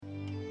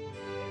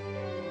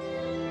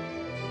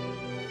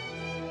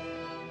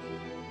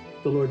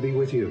The Lord be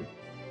with you.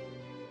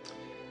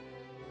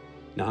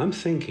 Now, I'm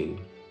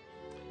thinking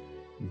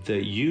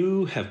that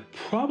you have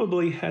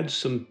probably had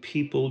some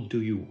people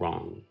do you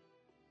wrong.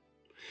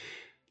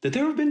 That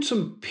there have been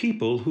some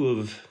people who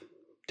have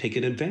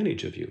taken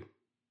advantage of you,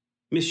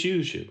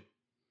 misused you,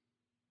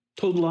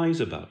 told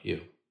lies about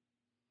you.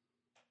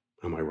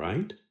 Am I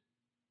right?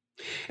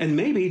 And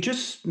maybe,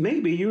 just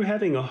maybe, you're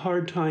having a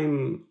hard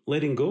time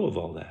letting go of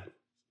all that,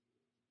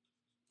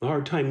 a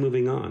hard time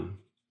moving on,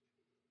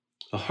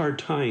 a hard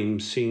time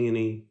seeing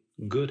any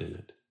good in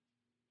it.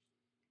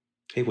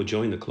 Hey, well,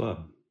 join the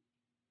club.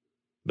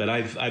 But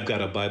I've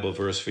got a Bible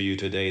verse for you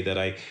today that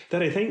I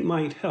think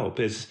might help.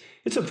 It's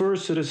a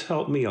verse that has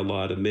helped me a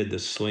lot amid the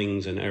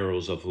slings and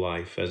arrows of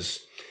life. As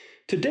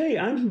today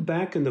I'm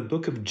back in the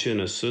book of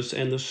Genesis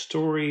and the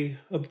story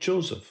of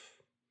Joseph,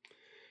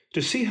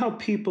 to see how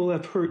people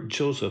have hurt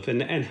Joseph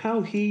and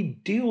how he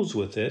deals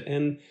with it,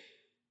 and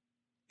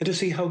to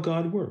see how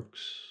God works.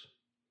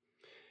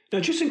 Now,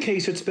 just in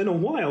case it's been a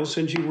while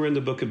since you were in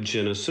the book of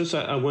Genesis,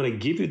 I want to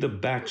give you the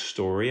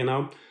backstory, and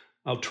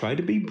I'll try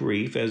to be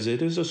brief, as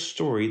it is a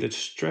story that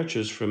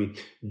stretches from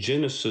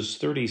Genesis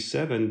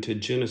 37 to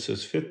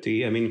Genesis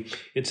 50. I mean,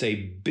 it's a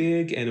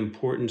big and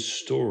important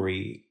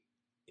story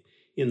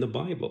in the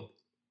Bible.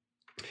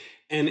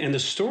 And the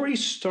story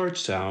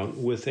starts out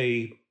with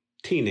a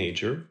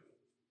teenager,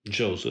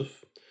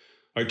 Joseph.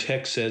 Our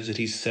text says that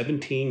he's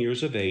 17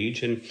 years of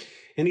age, and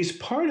he's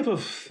part of a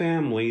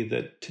family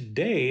that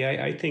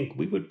today I think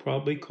we would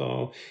probably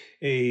call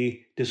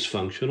a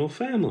dysfunctional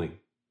family.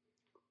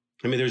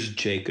 I mean, there's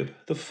Jacob,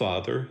 the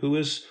father, who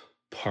is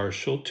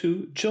partial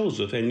to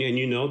Joseph, and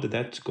you know that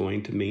that's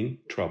going to mean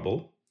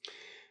trouble.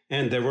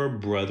 And there are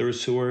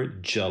brothers who are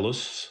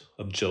jealous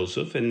of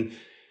Joseph, and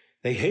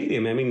they hate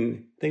him. I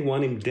mean, they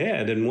want him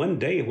dead. And one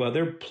day, while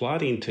they're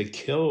plotting to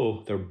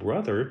kill their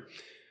brother,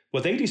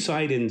 well, they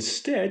decide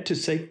instead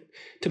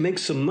to make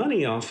some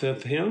money off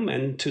of him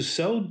and to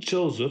sell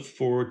Joseph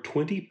for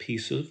 20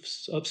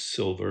 pieces of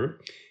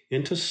silver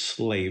into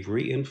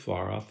slavery in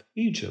far-off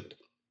Egypt.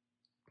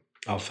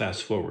 I'll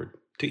fast forward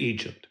to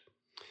Egypt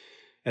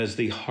as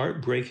the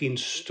heartbreaking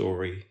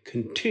story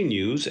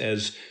continues,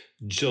 as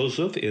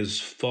Joseph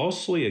is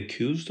falsely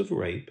accused of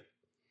rape.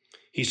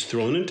 He's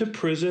thrown into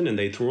prison and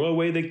they throw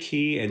away the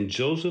key, and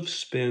Joseph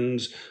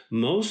spends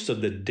most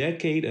of the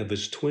decade of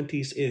his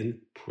 20s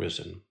in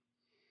prison.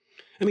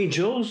 I mean,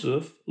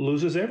 Joseph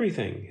loses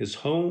everything: his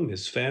home,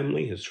 his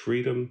family, his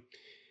freedom,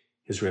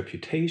 his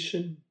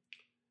reputation.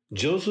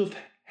 Joseph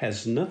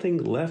has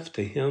nothing left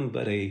to him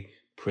but a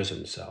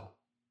prison cell.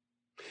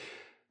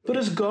 But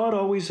as God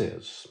always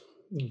is,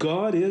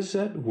 God is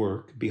at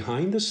work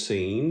behind the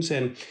scenes,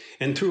 and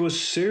through a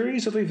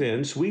series of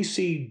events, we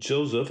see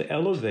Joseph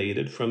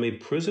elevated from a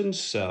prison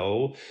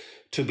cell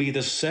to be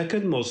the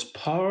second most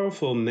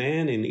powerful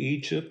man in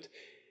Egypt,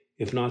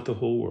 if not the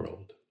whole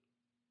world.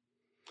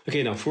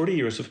 Okay, now 40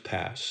 years have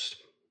passed.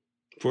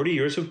 40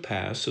 years have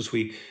passed as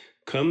we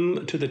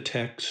come to the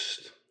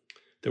text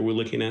that we're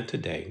looking at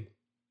today.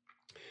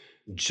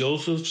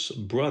 Joseph's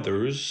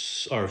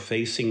brothers are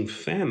facing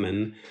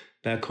famine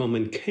back home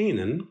in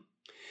Canaan,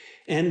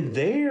 and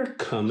they're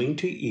coming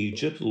to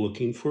Egypt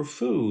looking for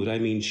food. I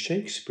mean,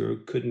 Shakespeare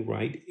couldn't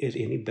write it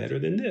any better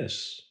than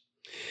this.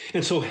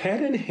 And so,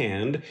 head in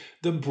hand,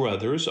 the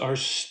brothers are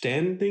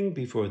standing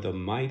before the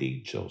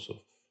mighty Joseph.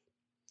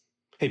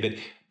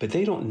 Hey, but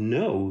they don't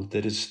know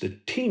that it's the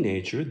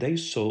teenager they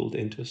sold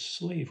into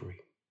slavery.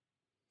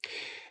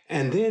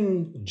 And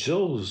then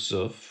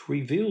Joseph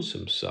reveals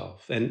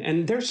himself,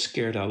 and they're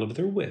scared out of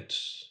their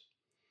wits.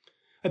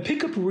 I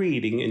pick up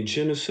reading in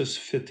Genesis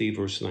 50,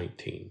 verse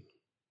 19.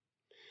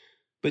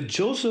 But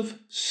Joseph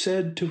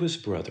said to his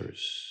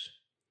brothers,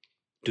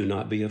 "Do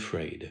not be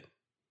afraid.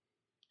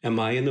 Am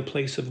I in the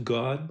place of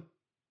God?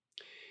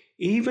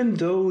 Even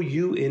though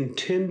you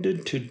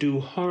intended to do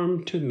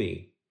harm to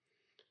me,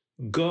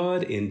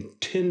 God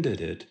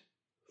intended it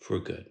for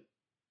good."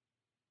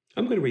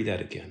 I'm going to read that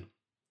again.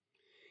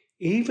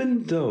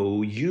 Even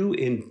though you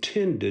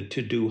intended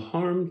to do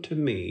harm to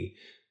me,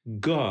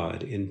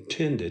 God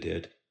intended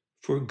it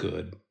for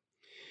good,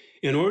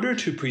 in order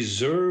to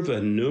preserve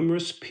a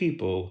numerous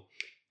people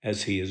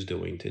as he is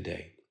doing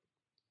today.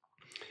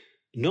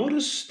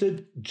 Notice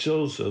that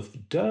Joseph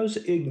does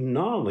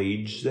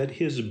acknowledge that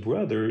his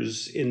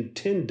brothers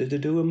intended to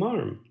do him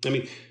harm. I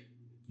mean,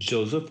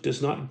 Joseph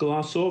does not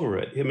gloss over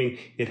it. I mean,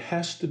 it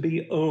has to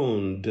be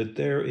owned that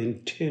their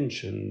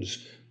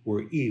intentions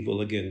were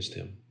evil against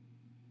him.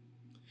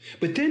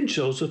 But then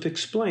Joseph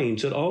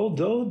explains that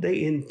although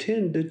they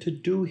intended to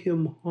do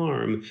him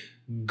harm,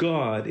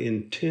 God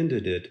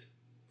intended it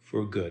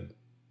for good.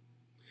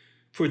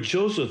 For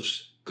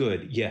Joseph's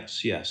good,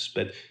 yes,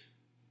 but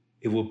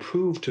it will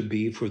prove to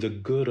be for the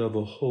good of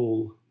a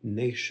whole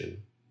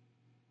nation.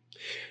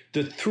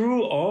 That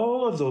through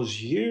all of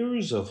those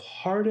years of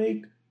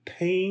heartache,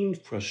 pain,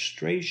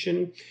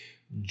 frustration,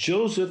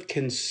 Joseph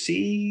can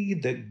see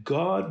that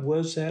God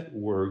was at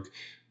work.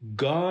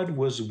 God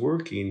was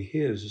working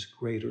his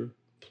greater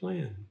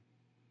plan.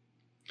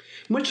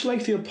 Much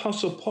like the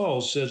Apostle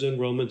Paul says in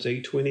Romans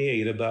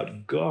 8:28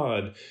 about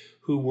God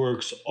who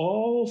works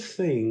all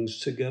things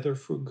together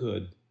for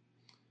good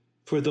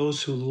for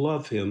those who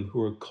love him,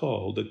 who are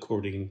called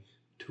according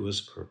to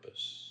his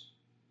purpose.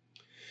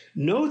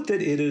 Note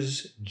that it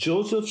is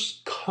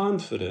Joseph's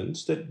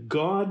confidence that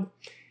God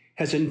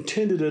has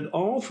intended it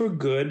all for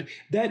good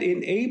that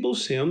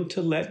enables him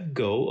to let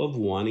go of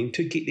wanting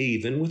to get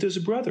even with his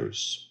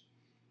brothers,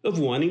 of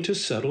wanting to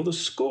settle the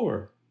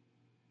score.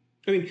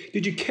 I mean,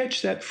 did you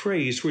catch that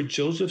phrase where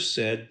Joseph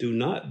said, "Do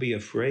not be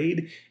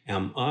afraid,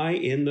 am I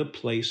in the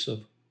place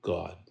of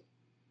God?"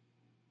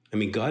 I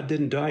mean, God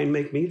didn't die and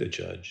make me the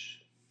judge.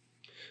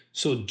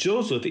 So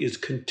Joseph is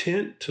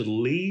content to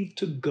leave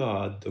to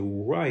God the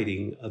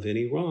righting of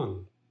any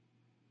wrong.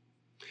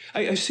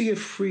 I see a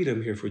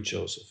freedom here for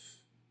Joseph.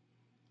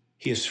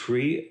 He is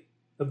free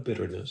of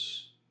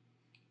bitterness,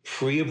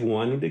 free of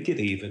wanting to get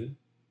even.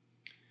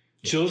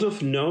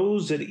 Joseph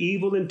knows that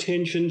evil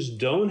intentions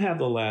don't have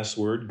the last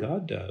word,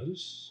 God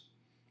does.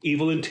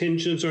 Evil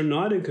intentions are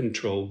not in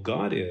control,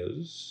 God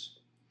is.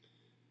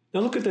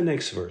 Now look at the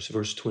next verse,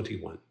 verse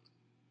 21.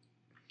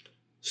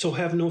 So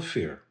have no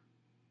fear.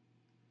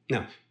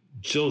 Now,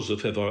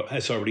 Joseph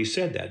has already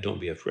said that, don't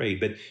be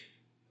afraid,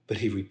 but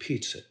he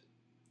repeats it.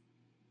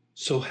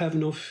 So have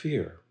no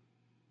fear.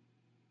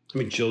 I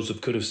mean,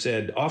 Joseph could have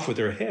said, off with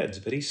their heads,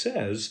 but he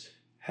says,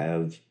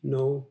 have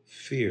no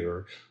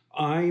fear.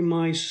 I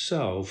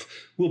myself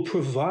will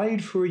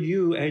provide for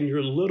you and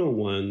your little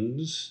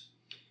ones.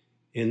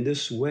 In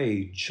this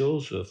way,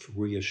 Joseph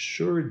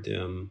reassured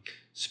them,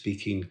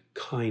 speaking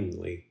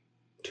kindly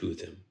to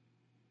them.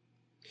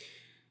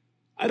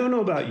 I don't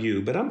know about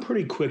you, but I'm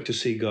pretty quick to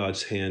see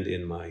God's hand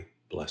in my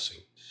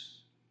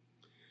blessings.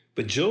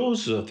 But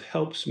Joseph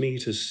helps me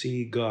to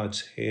see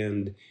God's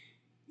hand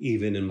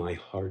even in my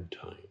hard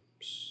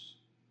times.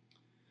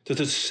 That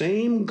the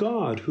same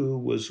God who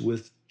was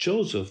with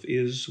Joseph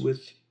is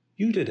with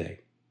you today.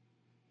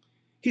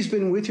 He's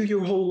been with you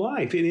your whole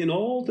life, and in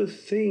all the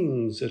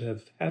things that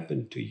have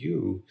happened to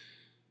you,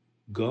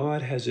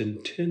 God has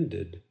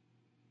intended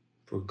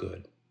for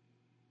good.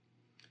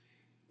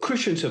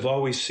 Christians have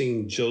always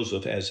seen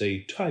Joseph as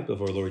a type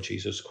of our Lord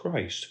Jesus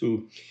Christ,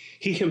 who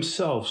he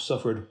himself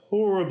suffered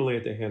horribly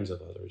at the hands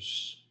of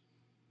others.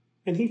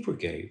 And he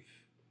forgave,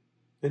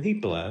 and he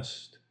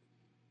blessed,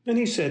 and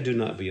he said, do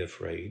not be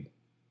afraid.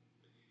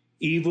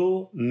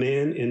 Evil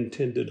men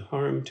intended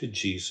harm to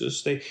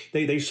Jesus.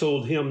 They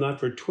sold him not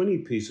for 20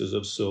 pieces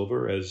of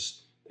silver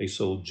as they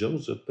sold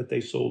Joseph, but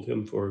they sold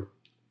him for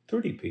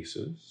 30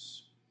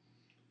 pieces.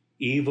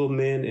 Evil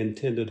men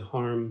intended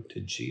harm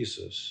to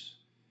Jesus,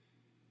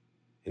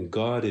 and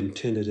God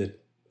intended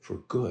it for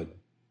good,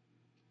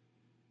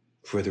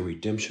 for the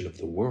redemption of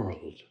the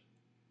world.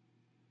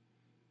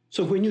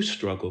 So when you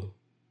struggle,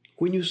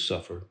 when you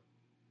suffer,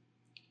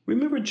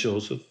 remember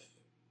Joseph,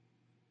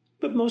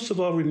 but most of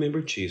all, remember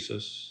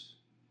Jesus.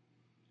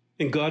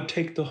 And God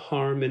take the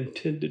harm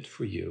intended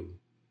for you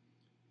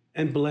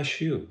and bless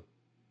you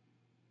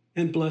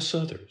and bless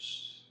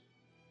others.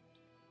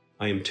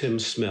 I am Tim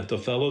Smith, a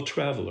fellow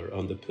traveler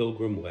on the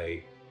Pilgrim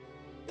Way.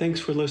 Thanks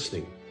for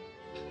listening.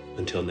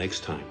 Until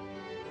next time.